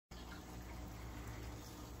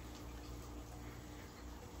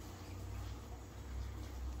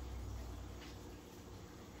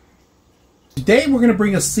Today we're going to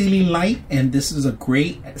bring a ceiling light, and this is a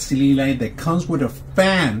great ceiling light that comes with a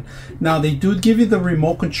fan. Now they do give you the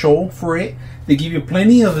remote control for it. They give you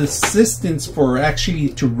plenty of assistance for actually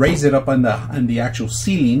to raise it up on the actual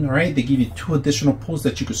ceiling. All right, they give you 2 additional pulls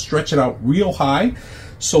that you can stretch it out real high.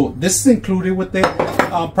 So this is included with it.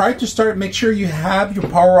 Prior to start, make sure you have your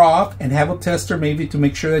power off and have a tester maybe to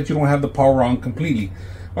make sure that you don't have the power on completely.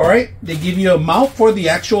 All right, they give you a mount for the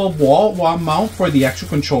actual wall mount for the actual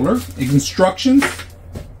controller. Instructions,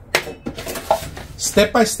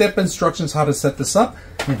 step-by-step instructions how to set this up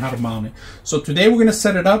and how to mount it. So today we're going to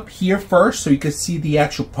set it up here first so you can see the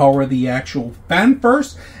actual power of the actual fan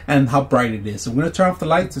first and how bright it is. I'm going to turn off the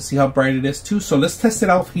light to see how bright it is too. So let's test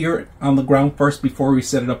it out here on the ground first before we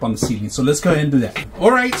set it up on the ceiling. So let's go ahead and do that.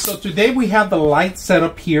 All right, so today we have the light set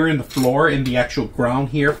up here in the floor in the actual ground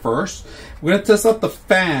here first. We're going to test out the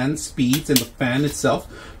fan speeds and the fan itself.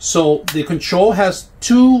 So the control has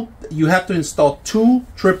you have to install 2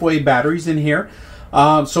 AAA batteries in here.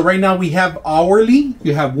 So right now we have hourly.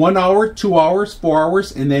 You have 1 hour, 2 hours, 4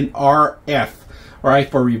 hours, and then RF. All right,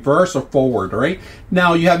 for reverse or forward. All right.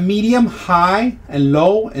 Now you have medium, high, and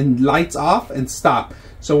low, and lights off and stop.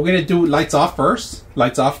 So we're gonna do lights off first.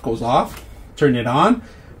 Lights off goes off. Turn it on.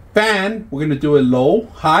 Fan, we're gonna do it low,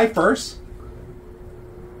 high first.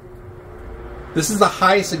 This is the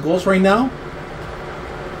highest it goes right now.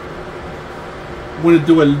 We're gonna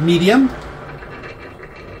do a medium.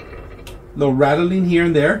 Little rattling here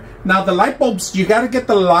and there. Now the light bulbs, you got to get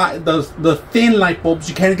the thin light bulbs.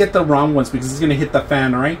 You can't get the round ones because it's going to hit the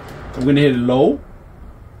fan. All right, I'm going to hit it low.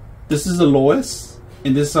 This is the lowest,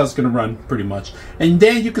 and this is how it's going to run pretty much. And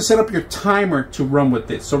then you can set up your timer to run with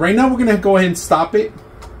it. So right now we're going to go ahead and stop it.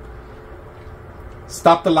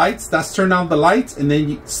 Stop the lights. That's turn on the lights, and then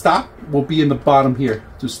you stop. Will be in the bottom here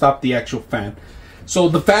to stop the actual fan. So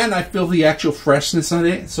the fan, I feel the actual freshness on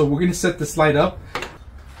it. So we're going to set this light up.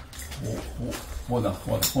 Hold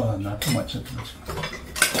on, not too much,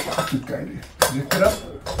 Good guy. Lift it up.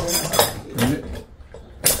 Bring it.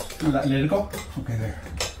 Let it go. Okay, there.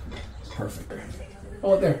 It's perfect.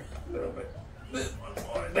 Oh, there. A little bit.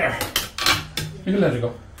 There. You can let it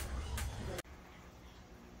go.